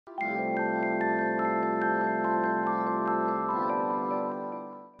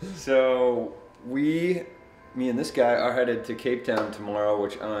So me and this guy are headed to Cape Town tomorrow,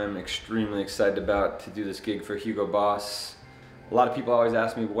 which I'm extremely excited about, to do this gig for Hugo Boss. A lot of people always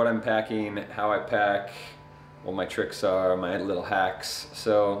ask me what I'm packing, how I pack, what my tricks are, my little hacks.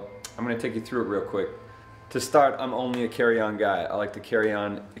 So I'm gonna take you through it real quick. To start, I'm only a carry-on guy. I like to carry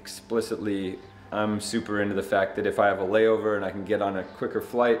on explicitly. I'm super into the fact that if I have a layover and I can get on a quicker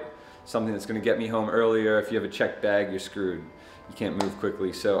flight, something that's gonna get me home earlier, if you have a checked bag, you're screwed. You can't move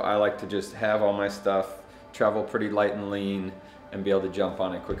quickly. So I like to just have all my stuff, travel pretty light and lean, and be able to jump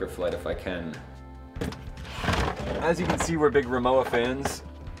on a quicker flight if I can. As you can see, we're big Rimowa fans.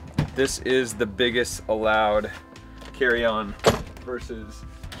 This is the biggest allowed carry-on versus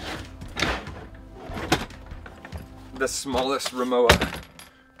the smallest Rimowa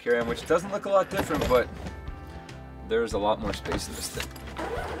carry-on, which doesn't look a lot different, but there's a lot more space in this thing.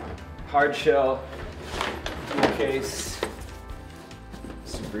 Hard shell, tool case,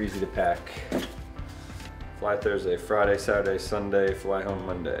 super easy to pack. Fly Thursday, Friday, Saturday, Sunday, fly home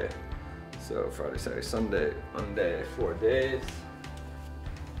Monday. So Friday, Saturday, Sunday, Monday, 4 days.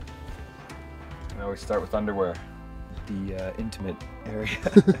 I always start with underwear, the intimate area.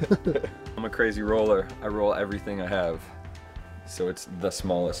 I'm a crazy roller. I roll everything I have, so it's the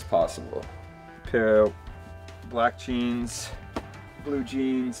smallest possible. Pair of black jeans, blue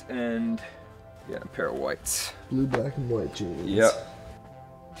jeans, and yeah, a pair of whites. Blue, black, and white jeans. Yep.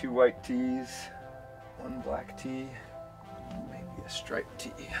 2 white tees, 1 black tee, maybe a striped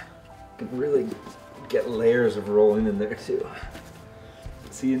tee. You can really get layers of rolling in there too.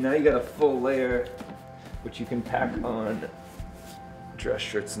 See, now you got a full layer, which you can pack on dress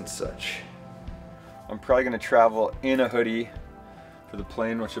shirts and such. I'm probably gonna travel in a hoodie for the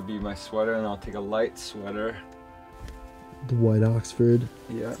plane, which will be my sweater, and I'll take a light sweater. The white Oxford.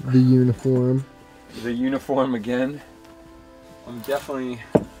 Yeah. The uniform. The uniform again. I'm definitely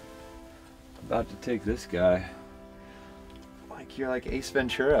about to take this guy. Like, you're like Ace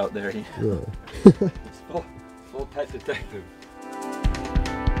Ventura out there. Really? It's full pet detective.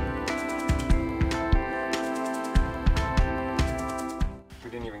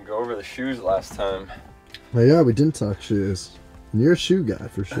 We didn't even go over the shoes last time. Oh yeah, we didn't talk shoes. And you're a shoe guy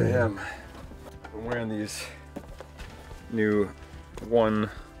for sure. I am. I'm wearing these new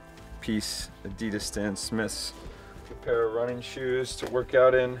one-piece Adidas Stan Smiths. A pair of running shoes to work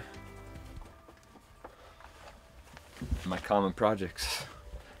out in. My common projects.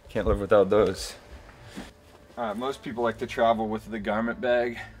 Can't live without those. Most people like to travel with the garment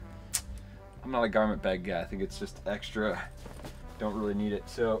bag. I'm not a garment bag guy. I think it's just extra. Don't really need it.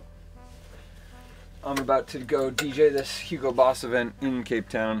 So I'm about to go DJ this Hugo Boss event in Cape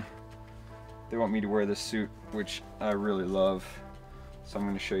Town. They want me to wear this suit, which I really love. So I'm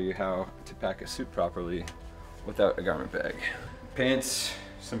going to show you how to pack a suit properly without a garment bag. Pants,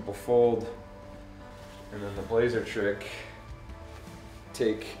 simple fold. And then the blazer trick,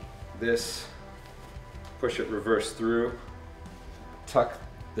 take this, push it reverse through, tuck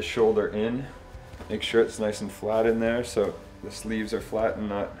the shoulder in, make sure it's nice and flat in there so the sleeves are flat and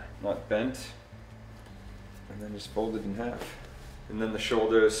not bent, and then just fold it in half. And then the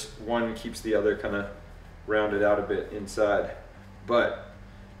shoulders, one keeps the other kind of rounded out a bit inside. But,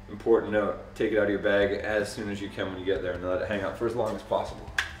 important note, take it out of your bag as soon as you can when you get there and let it hang out for as long as possible.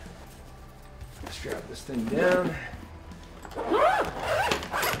 Strap this thing down.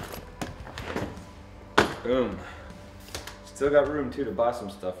 Boom. Still got room too to buy some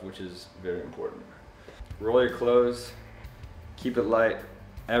stuff, which is very important. Roll your clothes, keep it light.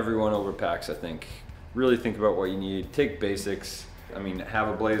 Everyone overpacks, I think. Really think about what you need. Take basics. I mean, have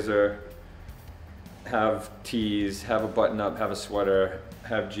a blazer, have tees, have a button up, have a sweater,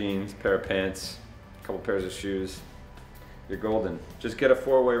 have jeans, pair of pants, a couple pairs of shoes. You're golden. Just get a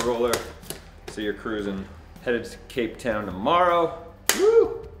 4-way roller. So you're cruising. Headed to Cape Town tomorrow.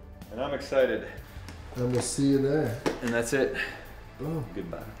 Woo! And I'm excited. And we'll see you there. And that's it. Oh.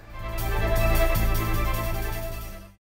 Goodbye.